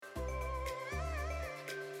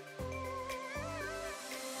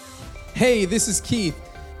Hey, this is Keith.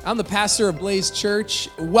 I'm the pastor of Blaze Church.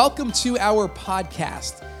 Welcome to our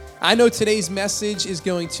podcast. I know today's message is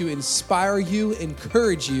going to inspire you,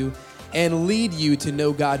 encourage you, and lead you to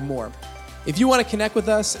know God more. If you want to connect with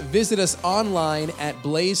us, visit us online at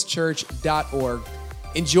blazechurch.org.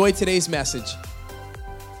 Enjoy today's message. So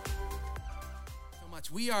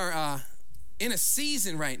much. We are in a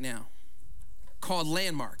season right now called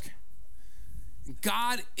Landmark.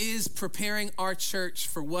 God is preparing our church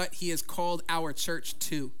for what he has called our church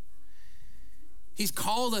to. He's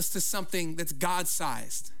called us to something that's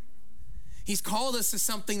God-sized. He's called us to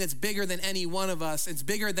something that's bigger than any one of us. It's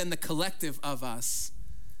bigger than the collective of us.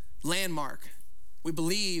 Landmark. We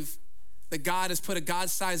believe that God has put a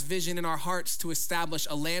God-sized vision in our hearts to establish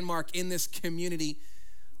a landmark in this community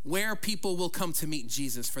where people will come to meet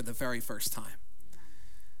Jesus for the very first time.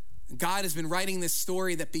 God has been writing this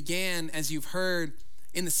story that began, as you've heard,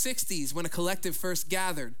 in the 60s when a collective first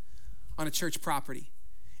gathered on a church property.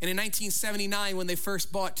 And in 1979, when they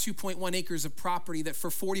first bought 2.1 acres of property that for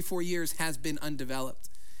 44 years has been undeveloped.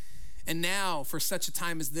 And now, for such a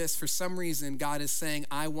time as this, for some reason, God is saying,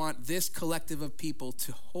 I want this collective of people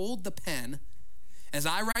to hold the pen as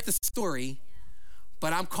I write the story,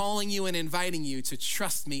 but I'm calling you and inviting you to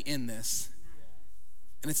trust me in this.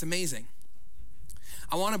 And it's amazing.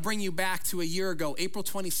 I want to bring you back to a year ago, April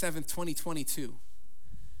 27th, 2022.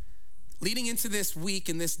 Leading into this week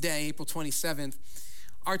and this day, April 27th,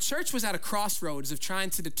 our church was at a crossroads of trying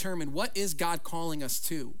to determine what is God calling us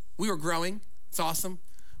to. We were growing. It's awesome.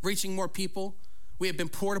 Reaching more people. We had been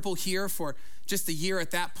portable here for just a year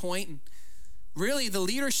at that point. And really, the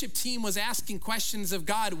leadership team was asking questions of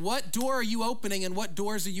God. What door are you opening and what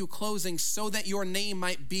doors are you closing so that your name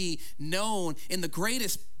might be known in the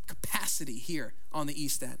greatest capacity here on the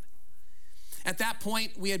East End? At that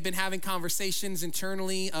point, we had been having conversations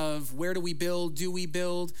internally of where do we build, do we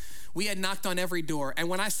build? We had knocked on every door. And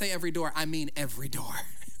when I say every door, I mean every door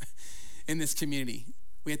in this community.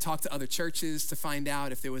 We had talked to other churches to find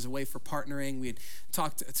out if there was a way for partnering. We had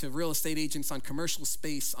talked to real estate agents on commercial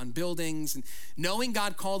space, on buildings. And knowing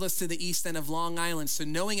God called us to the east end of Long Island, so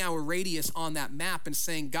knowing our radius on that map and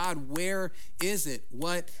saying, God, where is it?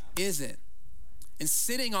 What is it? And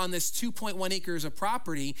sitting on this 2.1 acres of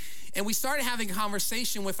property. And we started having a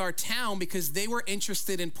conversation with our town because they were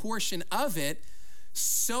interested in portion of it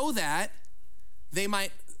so that they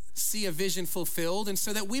might see a vision fulfilled and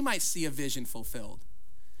so that we might see a vision fulfilled.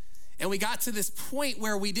 And we got to this point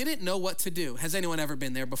where we didn't know what to do. Has anyone ever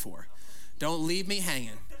been there before? Don't leave me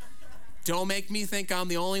hanging. Don't make me think I'm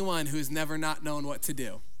the only one who's never not known what to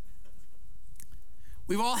do.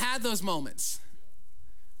 We've all had those moments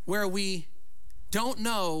where we don't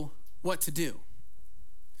know what to do.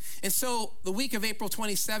 And so the week of April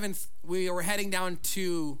 27th, we were heading down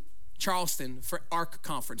to Charleston for ARC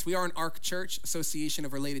conference. We are an ARC church, Association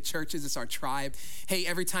of Related Churches. It's our tribe. Hey,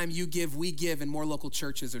 every time you give, we give, and more local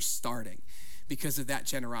churches are starting because of that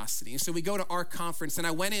generosity. And so we go to ARC conference, and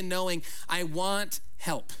I went in knowing I want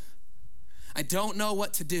help. I don't know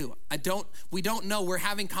what to do. We don't know. We're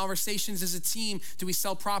having conversations as a team. Do we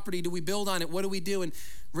sell property? Do we build on it? What do we do? And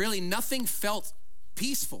really nothing felt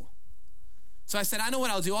peaceful. So I said, I know what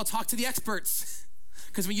I'll do. I'll talk to the experts.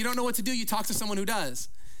 Because when you don't know what to do, you talk to someone who does.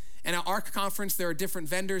 And at ARC conference, there are different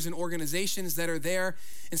vendors and organizations that are there.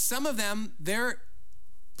 And some of them, their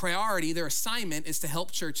priority, their assignment is to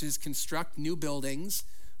help churches construct new buildings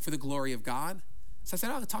for the glory of God. So I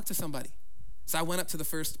said, I'll talk to somebody. So I went up to the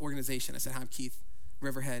first organization. I said, hi, I'm Keith,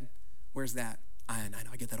 Riverhead. Where's that? I know,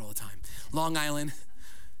 I get that all the time. Long Island.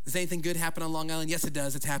 Does anything good happen on Long Island? Yes, it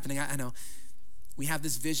does. It's happening. I know. We have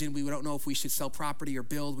this vision. We don't know if we should sell property or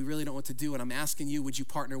build. We really don't know what to do. And I'm asking you, would you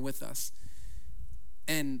partner with us?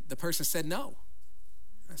 And the person said no.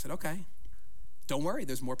 I said, okay, don't worry.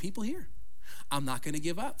 There's more people here. I'm not going to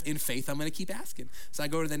give up. In faith, I'm going to keep asking. So I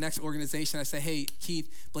go to the next organization. I say, hey,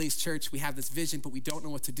 Keith, Blaze Church, we have this vision, but we don't know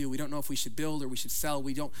what to do. We don't know if we should build or we should sell.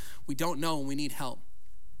 We don't know, and we need help.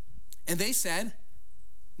 And they said,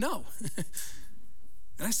 no.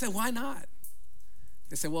 And I said, why not?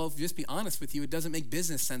 They said, well, just be honest with you, it doesn't make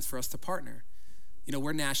business sense for us to partner. You know,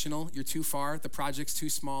 we're national. You're too far. The project's too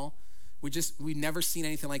small. We've never seen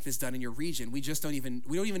anything like this done in your region. We don't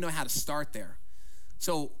even know how to start there.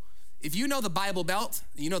 So if you know the Bible Belt,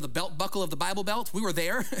 you know the belt buckle of the Bible Belt, we were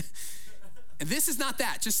there. And this is not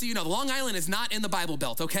that. Just so you know, Long Island is not in the Bible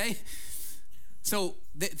Belt, okay? So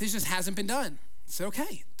this just hasn't been done. I said,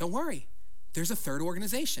 okay, don't worry. There's a third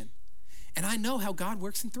organization. And I know how God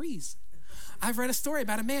works in threes. I've read a story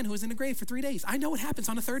about a man who was in the grave for 3 days. I know what happens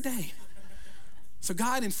on the third day. So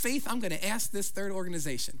God, in faith, I'm going to ask this third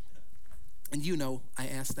organization. And you know, I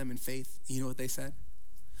asked them in faith. You know what they said?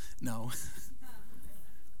 No.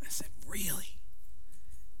 I said, really?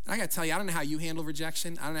 And I got to tell you, I don't know how you handle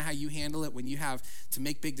rejection. I don't know how you handle it when you have to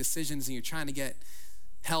make big decisions and you're trying to get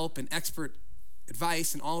help and expert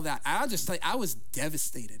advice and all of that. I'll just tell you, I was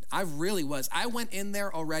devastated. I really was. I went in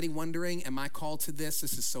there already wondering, am I called to this?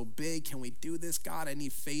 This is so big. Can we do this? God, I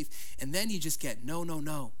need faith. And then you just get no.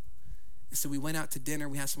 And so we went out to dinner.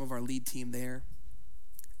 We had some of our lead team there,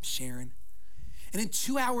 Sharon. And then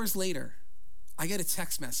 2 hours later, I get a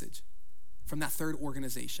text message from that third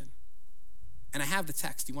organization. And I have the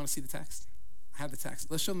text. Do you want to see the text? I have the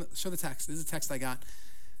text. Let's show the text. This is the text I got.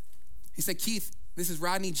 He said, Keith, this is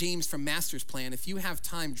Rodney James from Master's Plan. If you have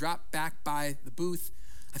time, drop back by the booth.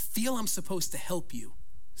 I feel I'm supposed to help you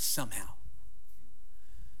somehow.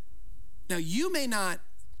 Now, you may not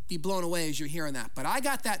be blown away as you're hearing that, but I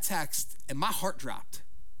got that text and my heart dropped.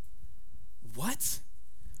 What?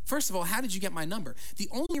 First of all, how did you get my number? The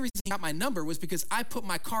only reason you got my number was because I put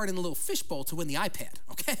my card in a little fishbowl to win the iPad,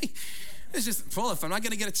 okay? It's just, well, if I'm not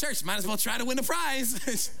going to get a church, might as well try to win a prize.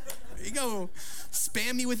 There you go.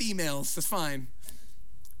 Spam me with emails. That's fine.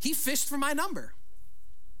 He fished for my number,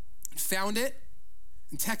 found it,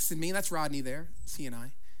 and texted me. That's Rodney there. It's he and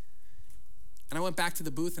I. And I went back to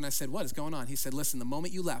the booth and I said, what is going on? He said, listen, the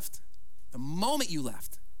moment you left, the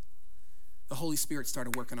Holy Spirit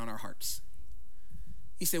started working on our hearts.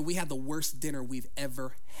 He said, we had the worst dinner we've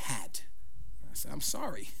ever had. I said, I'm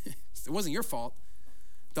sorry. It wasn't your fault.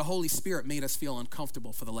 The Holy Spirit made us feel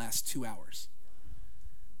uncomfortable for the last 2 hours.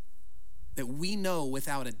 That we know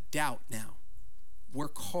without a doubt now, we're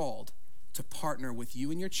called to partner with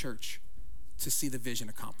you and your church to see the vision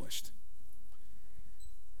accomplished.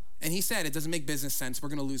 And he said, it doesn't make business sense. We're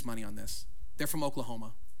going to lose money on this. They're from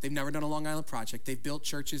Oklahoma. They've never done a Long Island project. They've built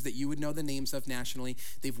churches that you would know the names of nationally.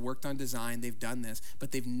 They've worked on design. They've done this,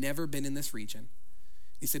 but they've never been in this region.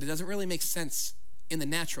 He said, it doesn't really make sense in the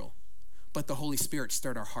natural, but the Holy Spirit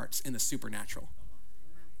stirred our hearts in the supernatural.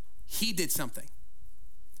 He did something.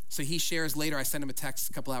 So he shares later, I sent him a text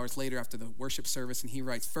a couple hours later after the worship service, and he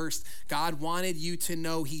writes, first, God wanted you to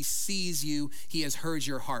know he sees you. He has heard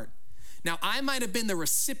your heart. Now, I might have been the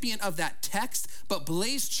recipient of that text, but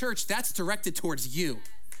Blaze Church, that's directed towards you.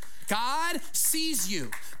 God sees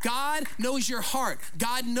you. God knows your heart.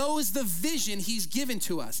 God knows the vision he's given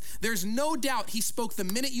to us. There's no doubt he spoke the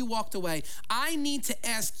minute you walked away. I need to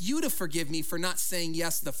ask you to forgive me for not saying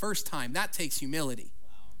yes the first time. That takes humility.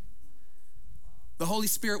 The Holy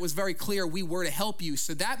Spirit was very clear we were to help you.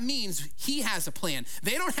 So that means he has a plan.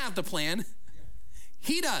 They don't have the plan.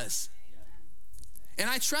 He does. And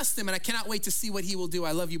I trust him and I cannot wait to see what he will do.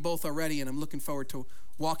 I love you both already and I'm looking forward to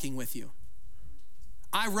walking with you.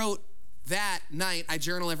 I wrote that night, I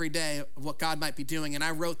journal every day of what God might be doing. And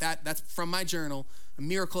I wrote that's from my journal, a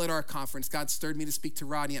miracle at our conference. God stirred me to speak to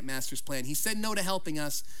Rodney at Master's Plan. He said no to helping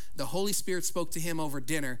us. The Holy Spirit spoke to him over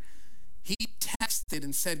dinner. He texted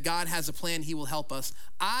and said, God has a plan, he will help us.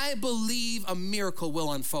 I believe a miracle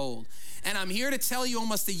will unfold. And I'm here to tell you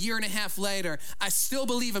almost a year and a half later, I still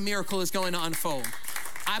believe a miracle is going to unfold.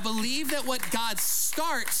 I believe that what God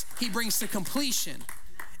starts, he brings to completion.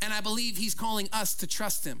 And I believe he's calling us to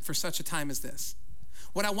trust him for such a time as this.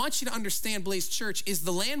 What I want you to understand, Blaze Church, is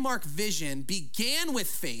the Landmark vision began with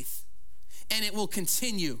faith and it will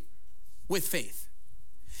continue with faith.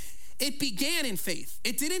 It began in faith.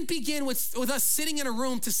 It didn't begin with us sitting in a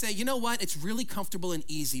room to say, you know what? It's really comfortable and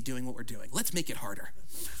easy doing what we're doing. Let's make it harder.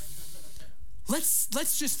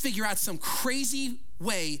 Let's just figure out some crazy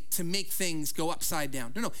way to make things go upside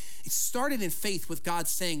down. No. It started in faith with God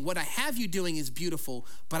saying, what I have you doing is beautiful,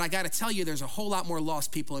 but I got to tell you, there's a whole lot more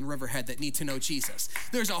lost people in Riverhead that need to know Jesus.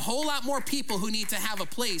 There's a whole lot more people who need to have a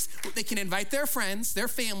place where they can invite their friends, their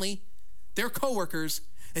family, their coworkers,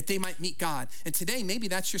 that they might meet God. And today, maybe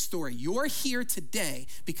that's your story. You're here today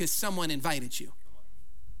because someone invited you.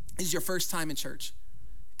 This is your first time in church.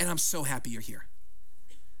 And I'm so happy you're here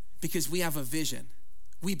because we have a vision.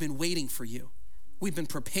 We've been waiting for you. We've been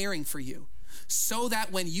preparing for you so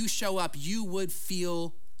that when you show up, you would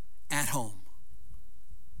feel at home.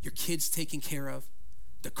 Your kid's taken care of.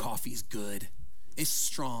 The coffee's good. It's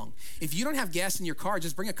strong. If you don't have gas in your car,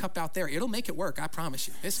 just bring a cup out there. It'll make it work, I promise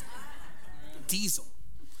you. It's diesel.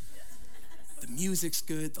 The music's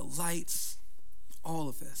good, the lights, all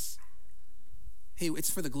of this. Hey,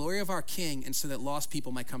 it's for the glory of our King and so that lost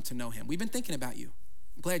people might come to know him. We've been thinking about you.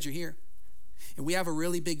 I'm glad you're here. And we have a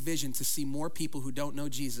really big vision to see more people who don't know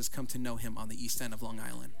Jesus come to know him on the east end of Long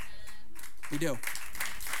Island. We do.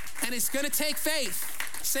 And it's going to take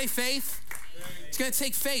faith. Say faith. It's going to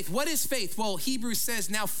take faith. What is faith? Well, Hebrews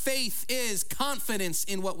says now faith is confidence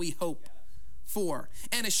in what we hope for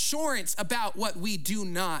and assurance about what we do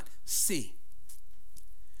not see.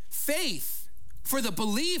 Faith for the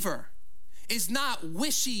believer is not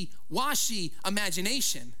wishy-washy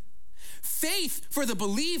imagination. Faith for the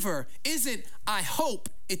believer isn't, I hope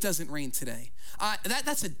it doesn't rain today.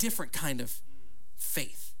 That's a different kind of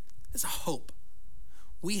faith. It's a hope.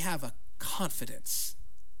 We have a confidence.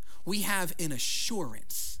 We have an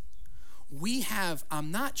assurance.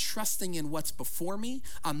 I'm not trusting in what's before me.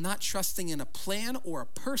 I'm not trusting in a plan or a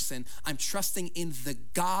person. I'm trusting in the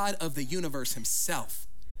God of the universe himself.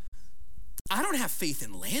 I don't have faith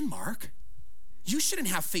in Landmark. You shouldn't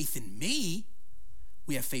have faith in me.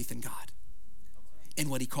 We have faith in God and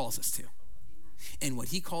what he calls us to. And what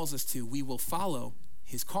he calls us to, we will follow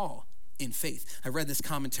his call in faith. I read this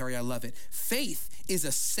commentary, I love it. Faith is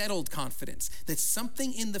a settled confidence that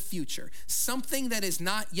something in the future, something that is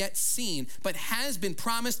not yet seen, but has been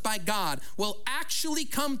promised by God, will actually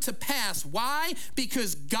come to pass. Why?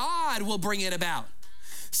 Because God will bring it about.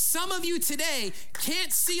 Some of you today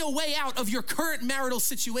can't see a way out of your current marital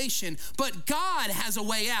situation, but God has a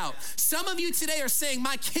way out. Some of you today are saying,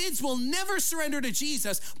 my kids will never surrender to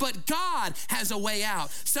Jesus, but God has a way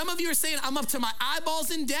out. Some of you are saying, I'm up to my eyeballs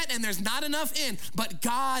in debt and there's not enough in, but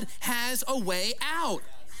God has a way out.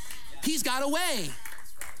 He's got a way.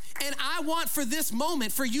 And I want for this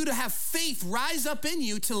moment for you to have faith rise up in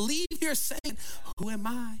you to leave here saying, who am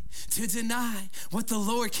I to deny what the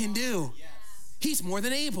Lord can do? He's more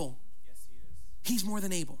than able. Yes, he is. He's more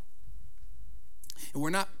than able. And we're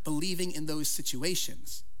not believing in those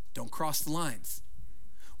situations. Don't cross the lines.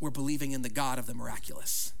 We're believing in the God of the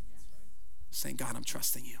miraculous. Saying, God, I'm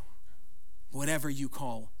trusting you. Whatever you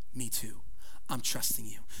call me to, I'm trusting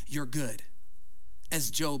you. You're good. As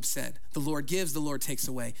Job said, the Lord gives, the Lord takes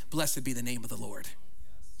away. Blessed be the name of the Lord.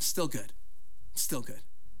 Still good. Still good.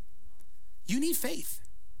 You need faith.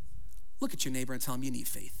 Look at your neighbor and tell him you need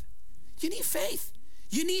faith. You need faith.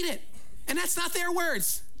 You need it. And that's not their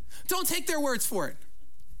words. Don't take their words for it.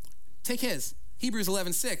 Take his. Hebrews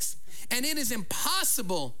 11:6. And it is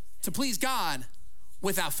impossible to please God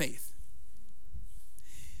without faith.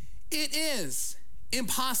 It is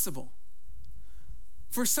impossible.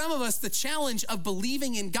 For some of us, the challenge of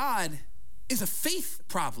believing in God is a faith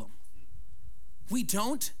problem. We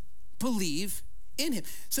don't believe in him.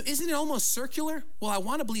 So isn't it almost circular? Well, I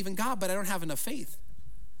want to believe in God, but I don't have enough faith.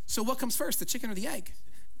 So what comes first, the chicken or the egg?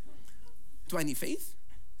 Do I need faith?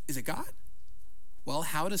 Is it God? Well,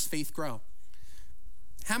 how does faith grow?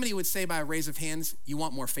 How many would say by a raise of hands, you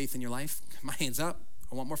want more faith in your life? My hand's up.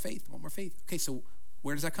 I want more faith. I want more faith. Okay, so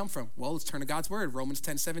where does that come from? Well, let's turn to God's word, Romans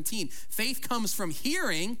 10:17. Faith comes from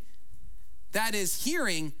hearing, that is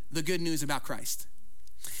hearing the good news about Christ.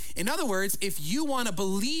 In other words, if you want to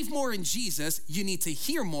believe more in Jesus, you need to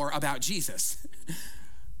hear more about Jesus.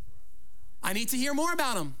 I need to hear more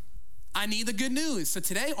about him. I need the good news. So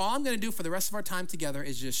today, all I'm going to do for the rest of our time together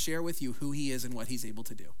is just share with you who he is and what he's able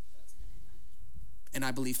to do. And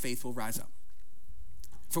I believe faith will rise up.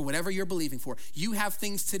 For whatever you're believing for, you have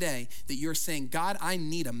things today that you're saying, God, I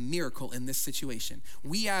need a miracle in this situation.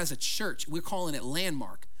 We as a church, we're calling it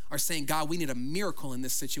Landmark, are saying, God, we need a miracle in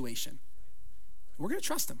this situation. We're going to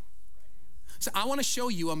trust him. So I want to show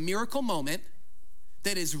you a miracle moment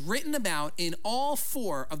that is written about in all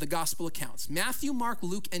four of the gospel accounts: Matthew, Mark,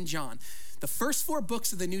 Luke, and John. The first four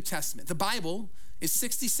books of the New Testament. The Bible is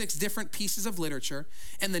 66 different pieces of literature,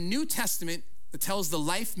 and the New Testament that tells the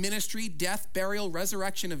life, ministry, death, burial,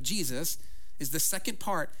 resurrection of Jesus is the second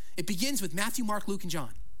part. It begins with Matthew, Mark, Luke, and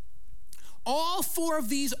John. All four of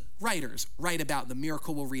these writers write about the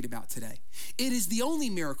miracle we'll read about today. It is the only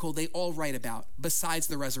miracle they all write about besides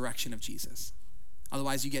the resurrection of Jesus.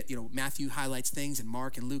 Otherwise, you get, Matthew highlights things and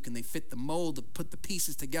Mark and Luke, and they fit the mold to put the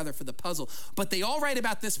pieces together for the puzzle. But they all write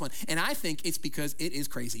about this one. And I think it's because it is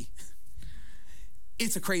crazy.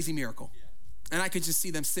 It's a crazy miracle. And I could just see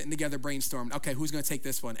them sitting together brainstorming. Okay, who's going to take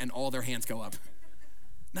this one? And all their hands go up.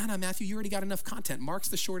 No, Matthew, you already got enough content. Mark's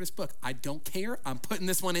the shortest book. I don't care. I'm putting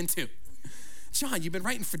this one in too. John, you've been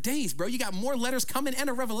writing for days, bro. You got more letters coming and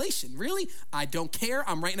a revelation. Really? I don't care.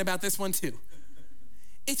 I'm writing about this one too.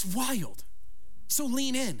 It's wild. So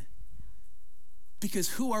lean in, because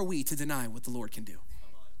who are we to deny what the Lord can do?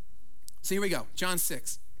 So here we go, John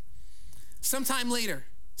 6. Sometime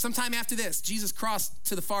after this, Jesus crossed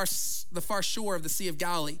to the far shore of the Sea of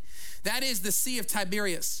Galilee. That is the Sea of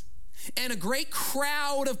Tiberias. And a great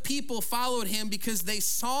crowd of people followed him because they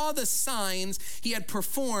saw the signs he had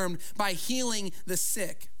performed by healing the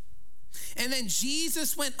sick. And then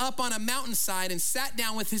Jesus went up on a mountainside and sat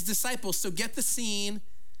down with his disciples. So get the scene.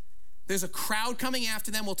 There's a crowd coming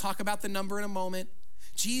after them. We'll talk about the number in a moment.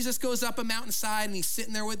 Jesus goes up a mountainside and he's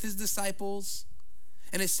sitting there with his disciples.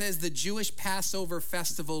 And it says the Jewish Passover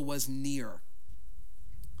festival was near.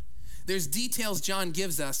 There's details John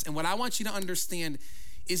gives us, and what I want you to understand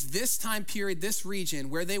is this time period, this region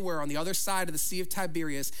where they were on the other side of the Sea of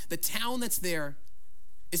Tiberias, the town that's there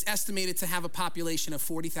is estimated to have a population of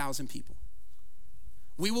 40,000 people.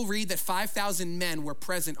 We will read that 5,000 men were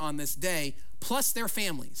present on this day, plus their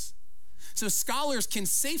families. So scholars can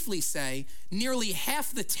safely say nearly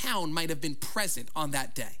half the town might have been present on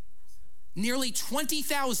that day. Nearly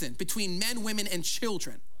 20,000 between men, women, and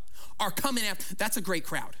children are coming after. That's a great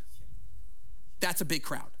crowd. That's a big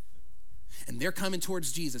crowd. And they're coming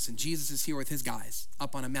towards Jesus, and Jesus is here with his guys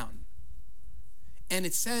up on a mountain. And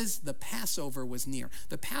it says the Passover was near.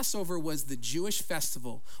 The Passover was the Jewish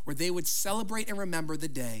festival where they would celebrate and remember the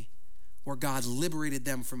day where God liberated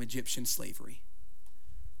them from Egyptian slavery.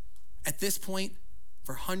 At this point,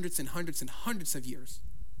 for hundreds and hundreds and hundreds of years,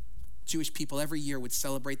 Jewish people every year would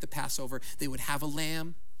celebrate the Passover. They would have a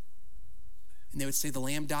lamb, and they would say the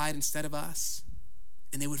lamb died instead of us.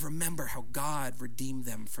 And they would remember how God redeemed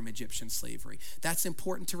them from Egyptian slavery. That's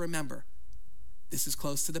important to remember. This is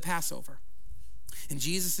close to the Passover. And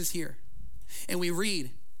Jesus is here. And we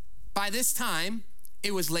read, by this time,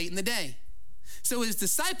 it was late in the day. So his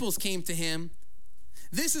disciples came to him.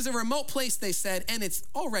 This is a remote place, they said, and it's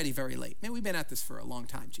already very late. Man, we've been at this for a long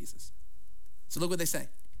time, Jesus. So look what they say.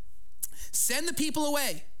 Send the people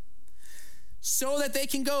away so that they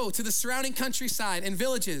can go to the surrounding countryside and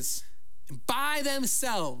villages and buy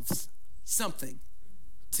themselves something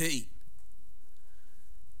to eat.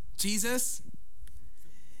 Jesus,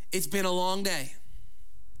 it's been a long day.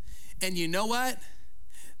 And you know what?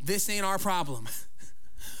 This ain't our problem.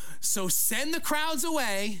 So send the crowds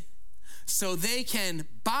away so they can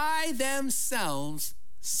buy themselves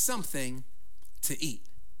something to eat.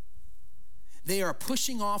 They are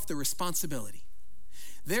pushing off the responsibility.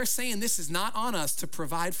 They're saying this is not on us to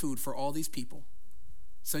provide food for all these people.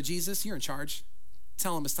 So Jesus, you're in charge.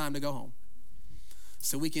 Tell them it's time to go home.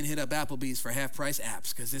 So we can hit up Applebee's for half price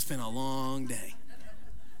apps because it's been a long day.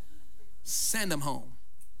 Send them home.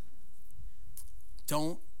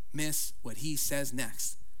 Don't miss what he says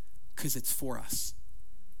next because it's for us.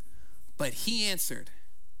 But he answered,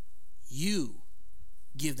 you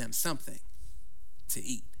give them something to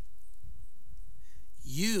eat.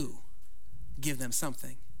 You give them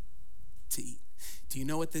something to eat. Do you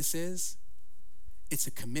know what this is? It's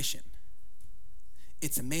a commission.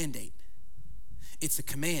 It's a mandate. It's a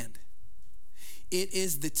command. It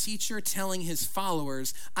is the teacher telling his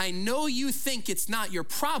followers, I know you think it's not your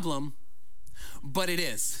problem, but it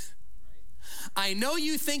is. I know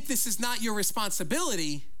you think this is not your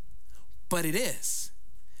responsibility, but it is.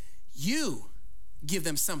 You give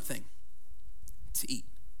them something to eat.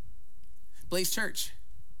 Blaze Church,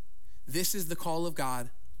 this is the call of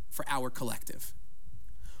God for our collective.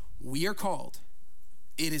 We are called.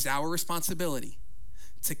 It is our responsibility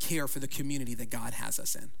to care for the community that God has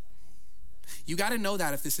us in. You got to know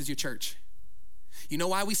that if this is your church. You know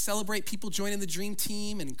why we celebrate people joining the dream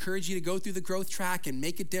team and encourage you to go through the growth track and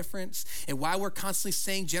make a difference, and why we're constantly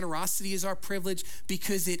saying generosity is our privilege?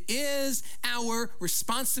 Because it is our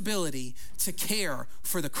responsibility to care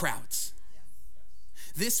for the crowds.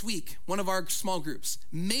 This week, one of our small groups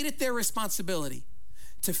made it their responsibility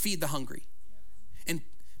to feed the hungry and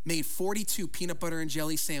made 42 peanut butter and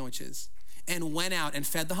jelly sandwiches and went out and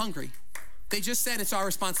fed the hungry. They just said it's our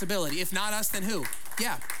responsibility. If not us, then who?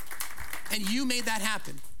 Yeah. And you made that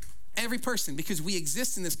happen. Every person, because we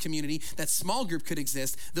exist in this community, that small group could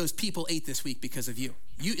exist. Those people ate this week because of you.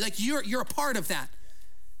 You're a part of that.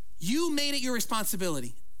 You made it your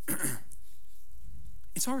responsibility.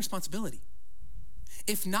 It's our responsibility.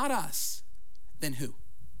 If not us, then who?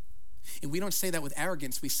 And we don't say that with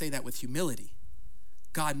arrogance, we say that with humility.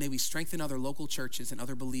 God, may we strengthen other local churches and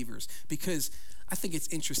other believers, because I think it's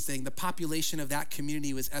interesting. The population of that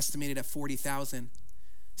community was estimated at 40,000.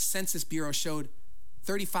 Census Bureau showed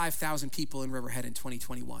 35,000 people in Riverhead in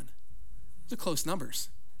 2021. Those are close numbers.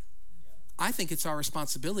 I think it's our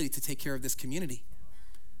responsibility to take care of this community.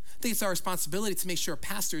 I think it's our responsibility to make sure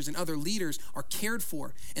pastors and other leaders are cared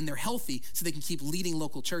for and they're healthy so they can keep leading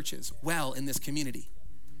local churches well in this community.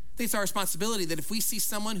 I think it's our responsibility that if we see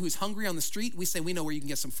someone who's hungry on the street, we say, we know where you can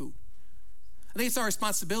get some food. I think it's our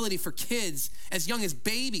responsibility for kids as young as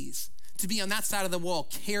babies to be on that side of the wall,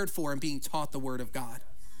 cared for and being taught the word of God.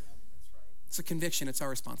 It's a conviction. It's our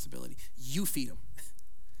responsibility. You feed them.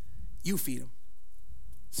 You feed them.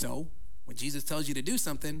 So when Jesus tells you to do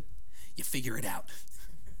something, you figure it out.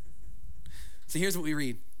 So here's what we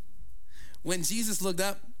read. When Jesus looked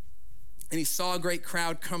up and he saw a great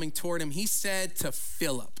crowd coming toward him, he said to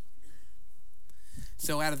Philip.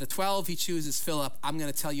 So out of the 12, he chooses Philip. I'm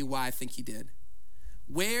going to tell you why I think he did.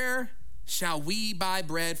 Where shall we buy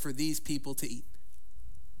bread for these people to eat?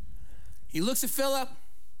 He looks at Philip.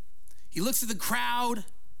 He looks at the crowd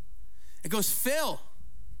and goes, Phil,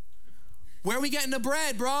 where are we getting the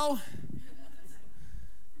bread, bro?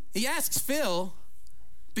 He asks Phil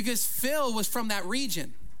because Phil was from that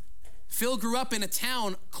region. Phil grew up in a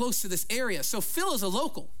town close to this area. So Phil is a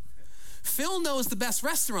local. Phil knows the best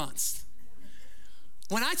restaurants.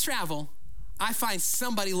 When I travel, I find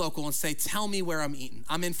somebody local and say, tell me where I'm eating.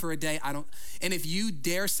 I'm in for a day. And if you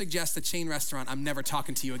dare suggest a chain restaurant, I'm never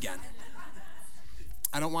talking to you again.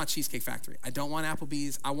 I don't want Cheesecake Factory. I don't want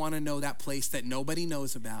Applebee's. I want to know that place that nobody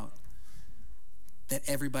knows about, that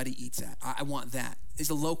everybody eats at. I want that. He's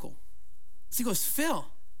a local. So he goes, Phil,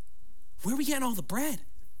 where are we getting all the bread?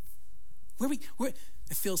 Where?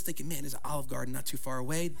 And Phil's thinking, man, there's an Olive Garden not too far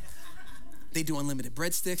away. They do unlimited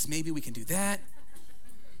breadsticks. Maybe we can do that.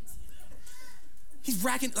 He's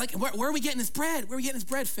racking, like, where are we getting this bread? Where are we getting this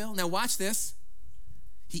bread, Phil? Now watch this.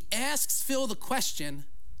 He asks Phil the question,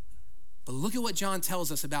 but look at what John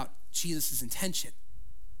tells us about Jesus' intention.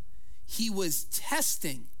 He was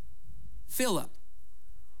testing Philip,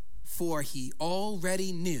 for he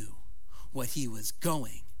already knew what he was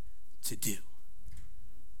going to do.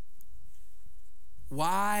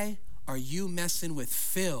 Why are you messing with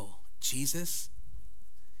Phil, Jesus?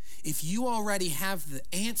 If you already have the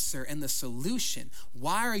answer and the solution,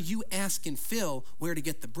 why are you asking Phil where to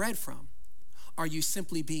get the bread from? Are you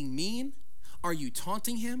simply being mean? Are you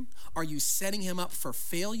taunting him? Are you setting him up for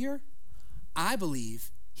failure? I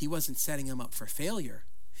believe he wasn't setting him up for failure.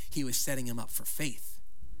 He was setting him up for faith.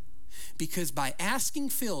 Because by asking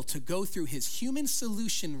Phil to go through his human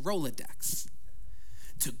solution Rolodex,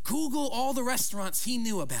 to Google all the restaurants he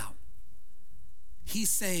knew about,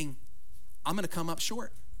 he's saying, I'm going to come up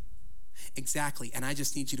short. Exactly, and I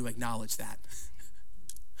just need you to acknowledge that.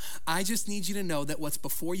 I just need you to know that what's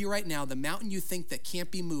before you right now, the mountain you think that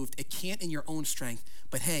can't be moved, it can't in your own strength,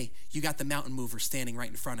 but hey, you got the mountain mover standing right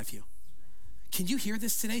in front of you. Can you hear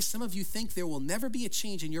this today? Some of you think there will never be a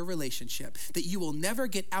change in your relationship, that you will never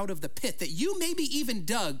get out of the pit, that you maybe even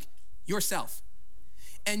dug yourself.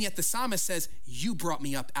 And yet the psalmist says, you brought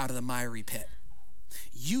me up out of the miry pit.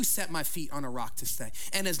 You set my feet on a rock to stay.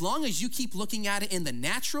 And as long as you keep looking at it in the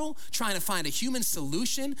natural, trying to find a human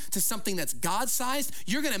solution to something that's God-sized,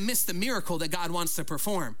 you're going to miss the miracle that God wants to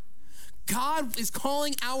perform. God is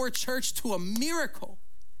calling our church to a miracle.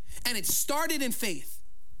 And it started in faith.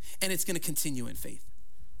 And it's going to continue in faith.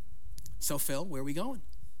 So Phil, where are we going?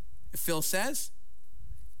 If Phil says,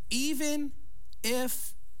 even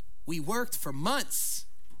if we worked for months,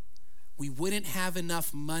 we wouldn't have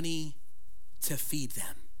enough money to feed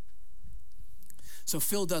them. So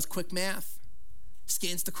Phil does quick math,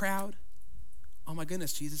 scans the crowd. Oh my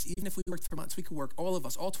goodness, Jesus, even if we worked for months, we could work, all of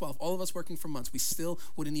us, all 12, all of us working for months, we still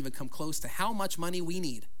wouldn't even come close to how much money we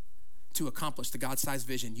need to accomplish the God-sized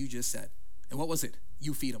vision you just said. And what was it?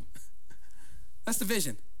 You feed them. That's the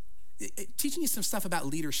vision. Teaching you some stuff about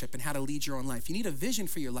leadership and how to lead your own life. You need a vision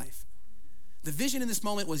for your life. The vision in this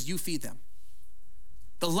moment was you feed them.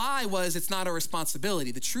 The lie was it's not our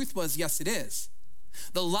responsibility. The truth was, yes, it is.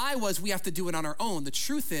 The lie was we have to do it on our own. The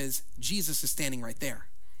truth is Jesus is standing right there.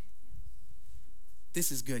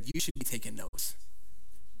 This is good. You should be taking notes.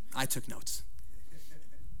 I took notes.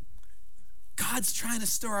 God's trying to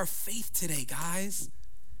stir our faith today, guys.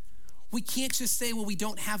 We can't just say, well, we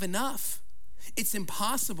don't have enough. It's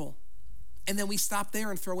impossible. And then we stop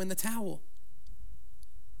there and throw in the towel.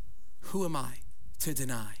 Who am I to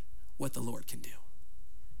deny what the Lord can do?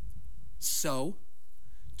 So,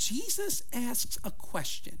 Jesus asks a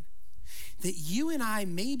question that you and I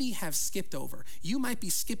maybe have skipped over. You might be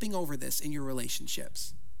skipping over this in your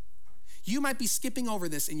relationships. You might be skipping over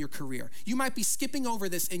this in your career. You might be skipping over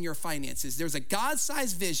this in your finances. There's a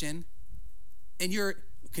God-sized vision, and you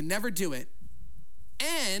can never do it.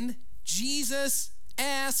 And Jesus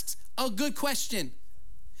asks a good question.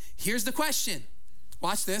 Here's the question.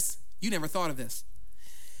 Watch this. You never thought of this.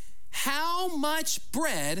 How much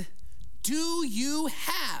bread do you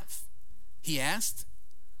have? He asked.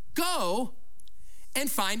 Go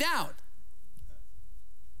and find out.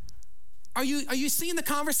 Are you seeing the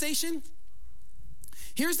conversation?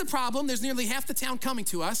 Here's the problem. There's nearly half the town coming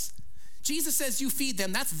to us. Jesus says you feed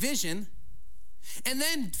them. That's vision. And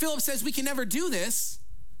then Philip says we can never do this.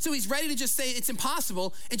 So he's ready to just say it's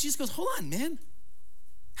impossible. And Jesus goes, hold on, man.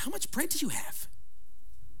 How much bread do you have?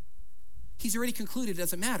 He's already concluded it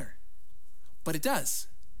doesn't matter. But it does.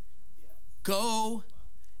 Go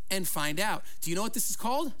and find out. Do you know what this is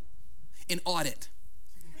called? An audit.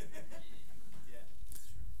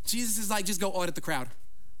 Jesus is like, just go audit the crowd.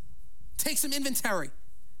 Take some inventory.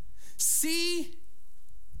 See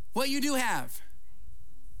what you do have.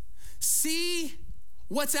 See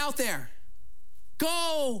what's out there.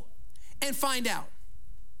 Go and find out.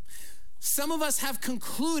 Some of us have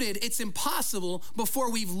concluded it's impossible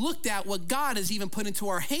before we've looked at what God has even put into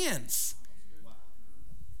our hands.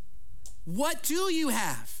 What do you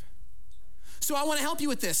have? So I want to help you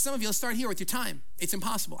with this. Some of you, let's start here with your time. It's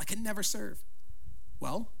impossible. I can never serve.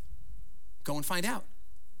 Well, go and find out.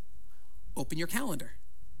 Open your calendar.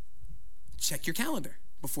 Check your calendar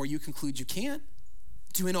before you conclude you can't.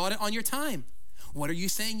 Do an audit on your time. What are you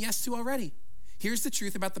saying yes to already? Here's the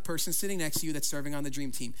truth about the person sitting next to you that's serving on the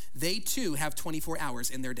dream team. They too have 24 hours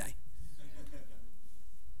in their day.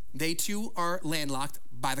 They too are landlocked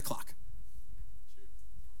by the clock.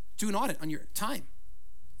 Do an audit on your time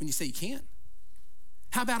when you say you can't.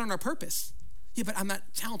 How about on our purpose? Yeah, but I'm not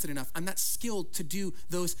talented enough. I'm not skilled to do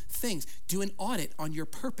those things. Do an audit on your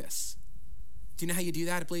purpose. Do you know how you do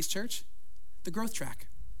that at Blaze Church? The growth track.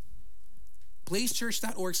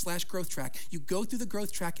 blazechurch.org/growth track. You go through the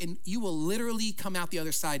growth track and you will literally come out the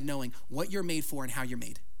other side knowing what you're made for and how you're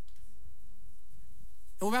made.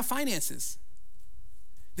 And what about finances?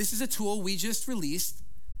 This is a tool we just released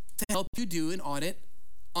to help you do an audit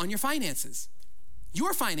on your finances.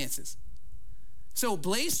 Your finances. So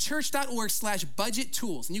blazechurch.org/budget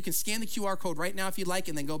tools. And you can scan the QR code right now if you'd like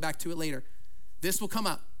and then go back to it later. This will come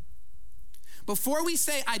up. Before we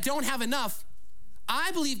say, I don't have enough,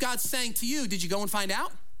 I believe God's saying to you, did you go and find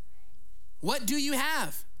out? What do you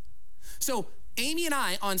have? So Amy and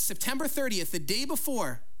I, on September 30th, the day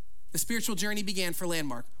before the spiritual journey began for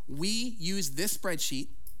Landmark, we used this spreadsheet,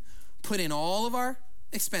 put in all of our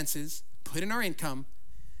expenses, put in our income,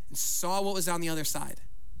 and saw what was on the other side.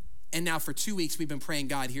 And now for 2 weeks, we've been praying,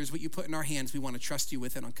 God, here's what you put in our hands. We want to trust you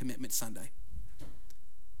with it on Commitment Sunday.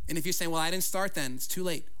 And if you're saying, well, I didn't start then, it's too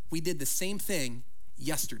late. We did the same thing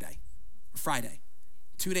yesterday, Friday,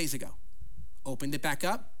 2 days ago. Opened it back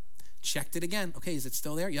up, checked it again. Okay, is it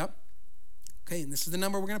still there? Yep. Okay, and this is the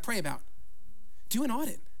number we're going to pray about. Do an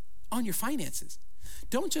audit on your finances.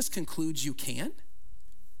 Don't just conclude you can.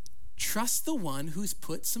 Trust the one who's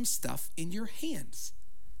put some stuff in your hands.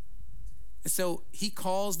 And so he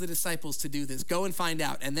calls the disciples to do this. Go and find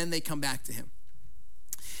out. And then they come back to him.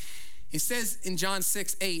 It says in John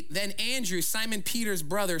 6:8, then Andrew, Simon Peter's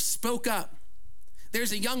brother, spoke up.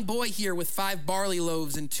 There's a young boy here with 5 barley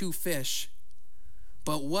loaves and 2 fish.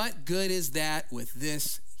 But what good is that with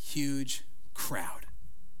this huge crowd?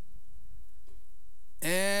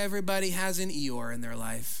 Everybody has an Eeyore in their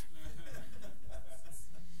life.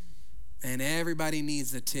 And everybody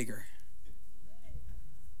needs a Tigger.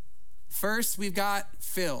 First, we've got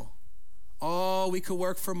Phil. Oh, we could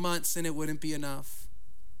work for months and it wouldn't be enough.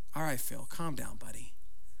 All right, Phil, calm down, buddy.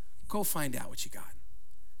 Go find out what you got.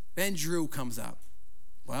 Then Drew comes up.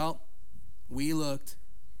 Well, we looked.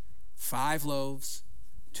 5 loaves,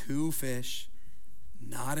 2 fish,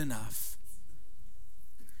 not enough.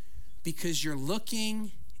 Because you're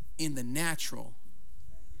looking in the natural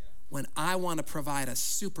when I want to provide a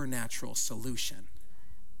supernatural solution.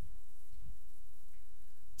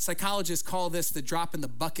 Psychologists call this the drop in the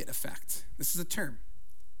bucket effect. This is a term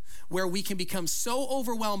where we can become so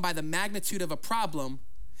overwhelmed by the magnitude of a problem,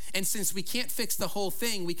 and since we can't fix the whole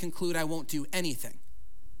thing, we conclude I won't do anything.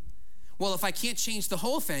 Well, if I can't change the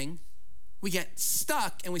whole thing, we get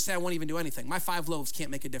stuck and we say I won't even do anything. My 5 loaves can't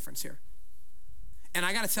make a difference here. And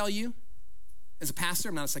I got to tell you, as a pastor,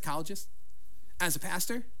 I'm not a psychologist. As a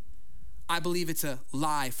pastor, I believe it's a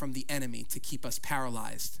lie from the enemy to keep us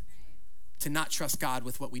paralyzed, to not trust God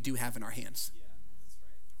with what we do have in our hands. Yeah, that's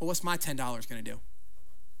right. Well, what's my $10 going to do?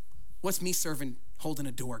 What's me serving, holding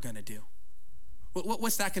a door going to do?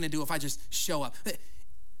 What's that going to do if I just show up?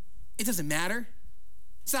 It doesn't matter.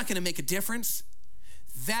 It's not going to make a difference.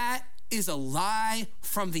 That is a lie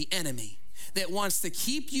from the enemy that wants to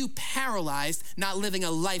keep you paralyzed, not living a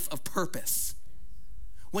life of purpose.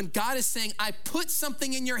 When God is saying, I put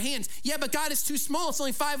something in your hands. Yeah, but God, is too small. It's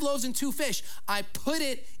only 5 loaves and 2 fish. I put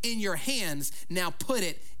it in your hands. Now put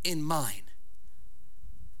it in mine.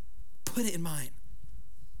 Put it in mine.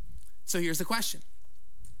 So here's the question.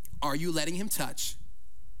 Are you letting him touch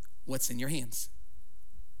what's in your hands?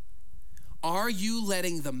 Are you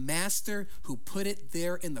letting the master who put it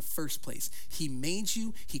there in the first place? He made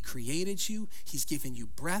you, he created you, he's given you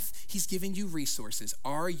breath, he's given you resources.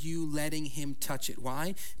 Are you letting him touch it?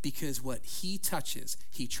 Why? Because what he touches,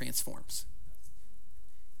 he transforms.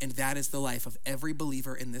 And that is the life of every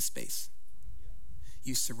believer in this space.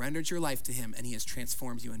 You surrendered your life to him and he has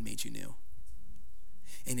transformed you and made you new.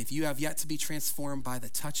 And if you have yet to be transformed by the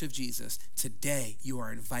touch of Jesus, today you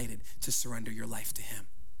are invited to surrender your life to him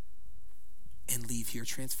and leave here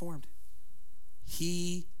transformed.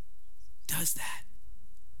 He does that?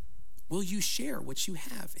 Will you share what you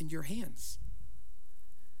have in your hands?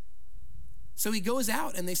 So he goes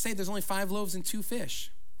out and they say there's only 5 loaves and 2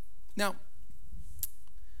 fish. Now,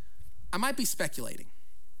 I might be speculating,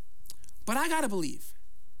 but I gotta believe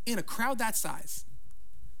in a crowd that size,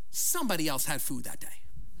 somebody else had food that day.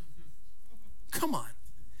 Come on.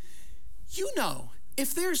 You know,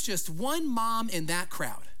 if there's just one mom in that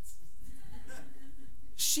crowd,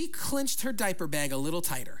 she clenched her diaper bag a little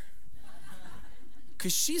tighter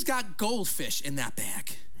because she's got goldfish in that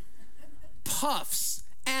bag, puffs,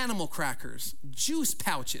 animal crackers, juice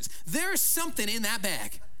pouches. There's something in that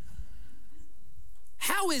bag.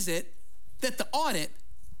 How is it that the audit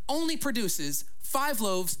only produces 5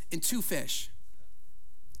 loaves and 2 fish?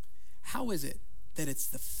 How is it that it's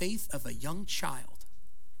the faith of a young child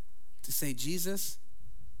to say, Jesus,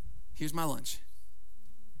 here's my lunch.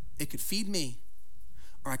 It could feed me,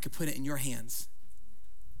 or I could put it in your hands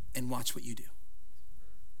and watch what you do.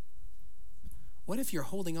 What if you're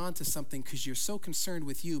holding on to something because you're so concerned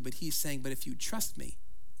with you, but he's saying, but if you trust me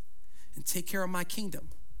and take care of my kingdom,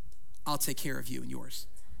 I'll take care of you and yours.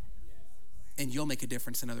 And you'll make a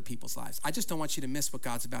difference in other people's lives. I just don't want you to miss what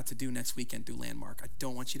God's about to do next weekend through Landmark. I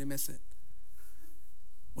don't want you to miss it.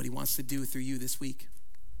 What he wants to do through you this week.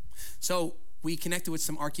 So we connected with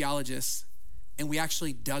some archaeologists and we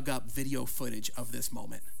actually dug up video footage of this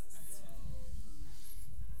moment.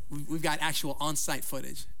 We've got actual on-site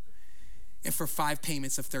footage. And for 5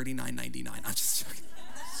 payments of $39.99. I'm just joking.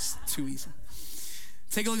 It's too easy.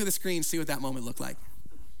 Take a look at the screen, see what that moment looked like.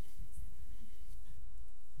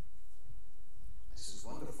 This is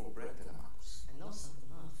wonderful bread to the mouse. I know it's not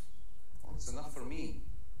enough. Well, it's enough for me.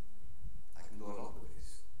 I can do a lot with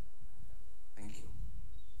this. Thank you.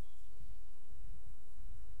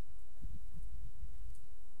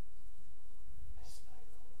 Blessed art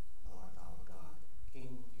thou, Lord our God, King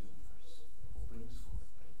of the universe, who brings forth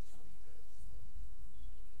bread from the earth.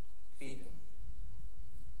 Feed them.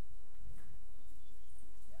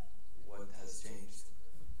 What has changed?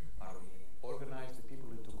 Are we organized the people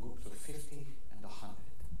into groups of 50 and 100?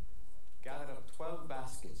 Gather up 12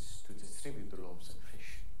 baskets to distribute the loaves and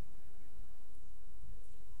fish.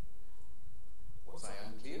 Was I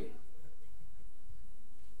unclear?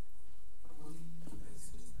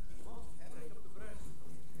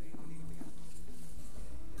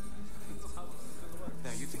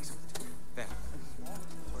 There, you take some. There.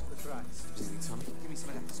 Worth the try. Just need some. Give me some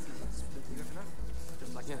of that. You got enough?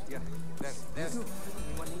 Just like that. Yeah. There.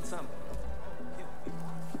 Anyone need some?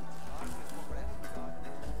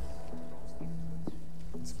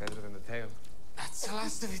 It's better than the tail. That's the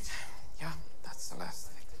last of it. Yeah, that's the last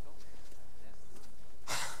of it.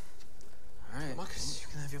 All right, Marcus, you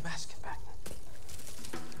can have your basket back.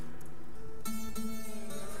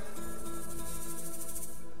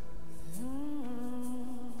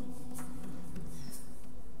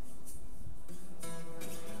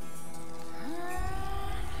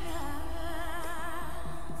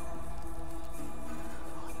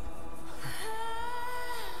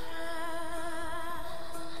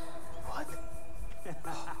 What?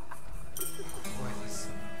 Boy,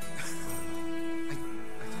 listen. I don't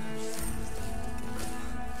understand this.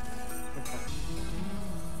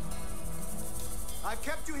 I've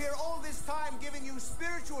kept you here all this time giving you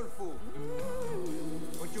spiritual food.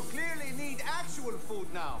 But you clearly need actual food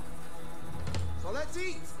now. So let's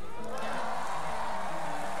eat.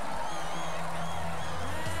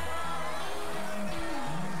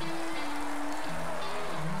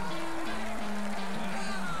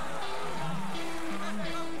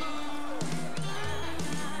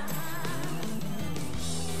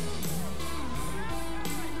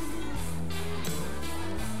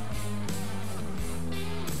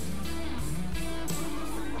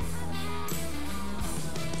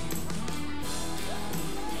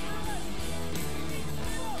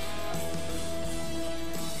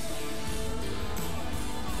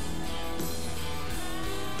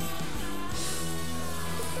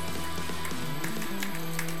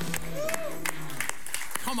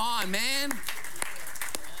 Come on, man.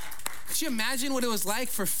 Could you imagine what it was like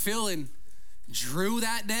for Phil and Drew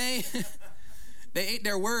that day? They ate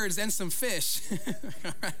their words and some fish.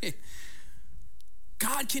 All right.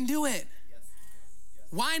 God can do it.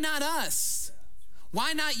 Why not us?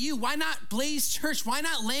 Why not you? Why not Blaze Church? Why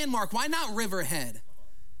not Landmark? Why not Riverhead?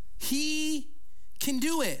 He can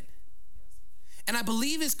do it. And I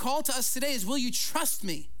believe his call to us today is, will you trust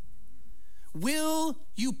me? Will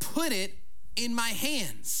you put it in my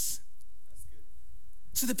hands?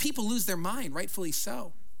 So the people lose their mind, rightfully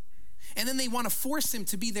so. And then they want to force him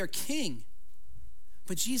to be their king.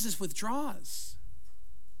 But Jesus withdraws.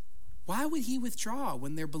 Why would he withdraw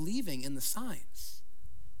when they're believing in the signs?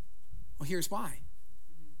 Well, here's why.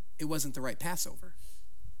 It wasn't the right Passover.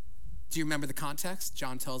 Do you remember the context?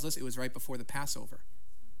 John tells us it was right before the Passover.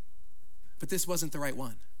 But this wasn't the right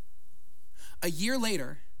one. A year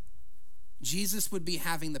later, Jesus would be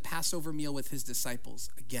having the Passover meal with his disciples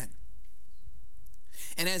again.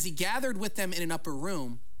 And as he gathered with them in an upper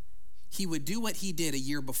room, he would do what he did a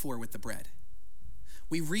year before with the bread.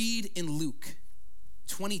 We read in Luke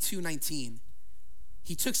 22:19,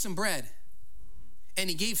 he took some bread and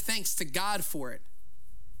he gave thanks to God for it.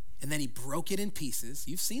 And then he broke it in pieces.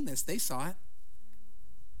 You've seen this, they saw it.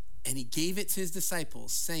 And he gave it to his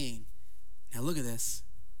disciples saying, now look at this.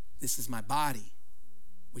 This is my body,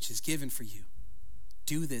 which is given for you.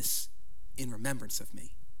 Do this in remembrance of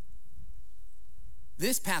me.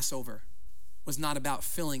 This Passover was not about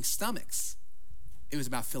filling stomachs. It was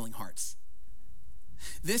about filling hearts.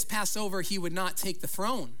 This Passover, he would not take the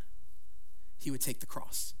throne. He would take the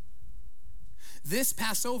cross. This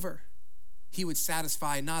Passover, he would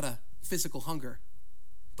satisfy not a physical hunger,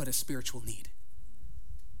 but a spiritual need.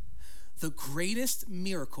 The greatest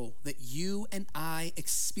miracle that you and I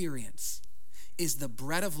experience is the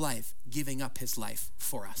bread of life giving up his life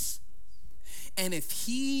for us. And if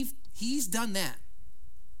he's done that,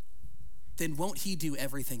 then won't he do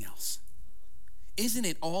everything else? Isn't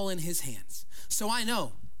it all in his hands? So I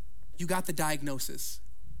know you got the diagnosis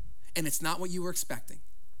and it's not what you were expecting.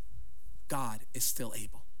 God is still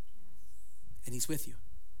able and he's with you.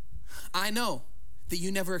 I know that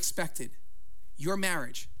you never expected your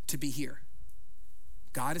marriage to be here.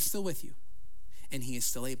 God is still with you and he is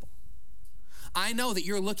still able. I know that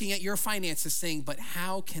you're looking at your finances saying, but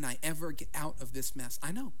how can I ever get out of this mess?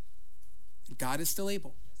 I know. God is still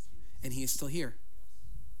able and he is still here.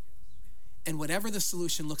 And whatever the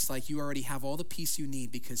solution looks like, you already have all the peace you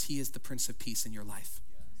need because he is the Prince of Peace in your life.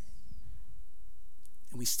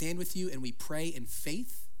 And we stand with you and we pray in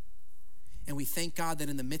faith. And we thank God that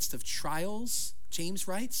in the midst of trials, James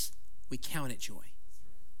writes, we count it joy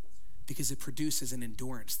because it produces an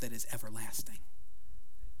endurance that is everlasting.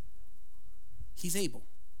 He's able.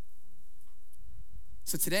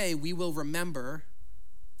 So today we will remember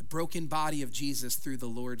the broken body of Jesus through the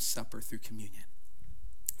Lord's Supper, through communion.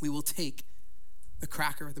 We will take the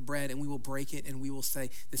cracker, the bread, and we will break it and we will say,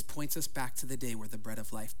 this points us back to the day where the bread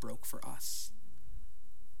of life broke for us.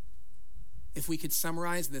 If we could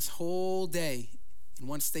summarize this whole day in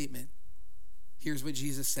one statement, here's what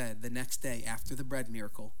Jesus said the next day after the bread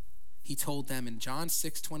miracle. He told them in John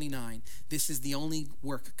 6:29, this is the only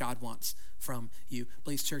work God wants from you.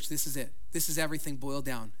 Blaze Church, this is it. This is everything boiled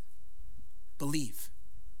down. Believe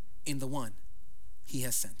in the one he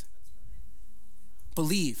has sent.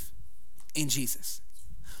 Believe in Jesus.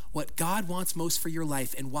 What God wants most for your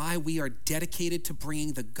life and why we are dedicated to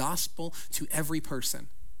bringing the gospel to every person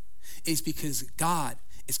is because God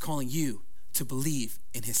is calling you to believe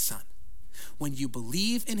in his son. When you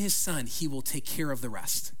believe in his son, he will take care of the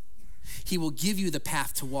rest. He will give you the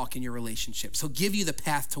path to walk in your relationships. He'll give you the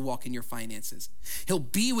path to walk in your finances. He'll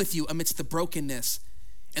be with you amidst the brokenness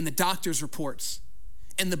and the doctor's reports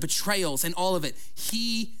and the betrayals and all of it.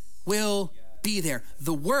 He will be there.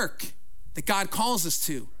 The work that God calls us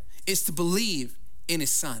to is to believe in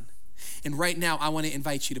his son. And right now, I want to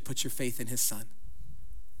invite you to put your faith in his son.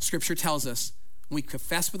 Scripture tells us when we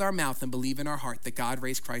confess with our mouth and believe in our heart that God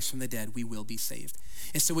raised Christ from the dead, we will be saved.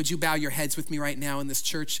 And so would you bow your heads with me right now in this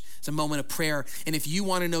church? It's a moment of prayer. And if you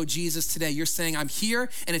want to know Jesus today, you're saying, I'm here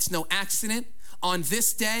and it's no accident. On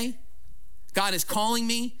this day, God is calling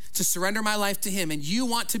me to surrender my life to him. And you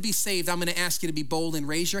want to be saved, I'm going to ask you to be bold and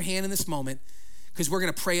raise your hand in this moment because we're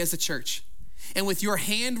going to pray as a church. And with your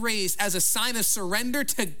hand raised as a sign of surrender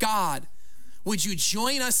to God, would you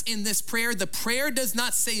join us in this prayer? The prayer does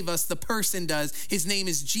not save us, the person does. His name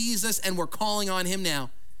is Jesus, and we're calling on him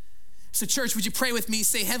now. So church, would you pray with me?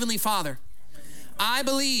 Say, Heavenly Father, I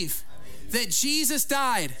believe that Jesus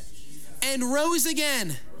died and rose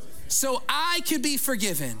again so I could be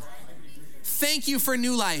forgiven. Thank you for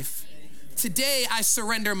new life. Today I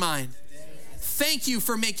surrender mine. Thank you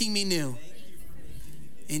for making me new.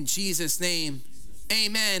 In Jesus' name,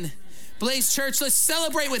 amen. Blaze Church, let's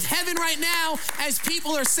celebrate with heaven right now as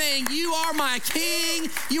people are saying, you are my King,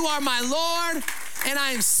 you are my Lord, and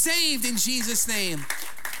I am saved in Jesus' name.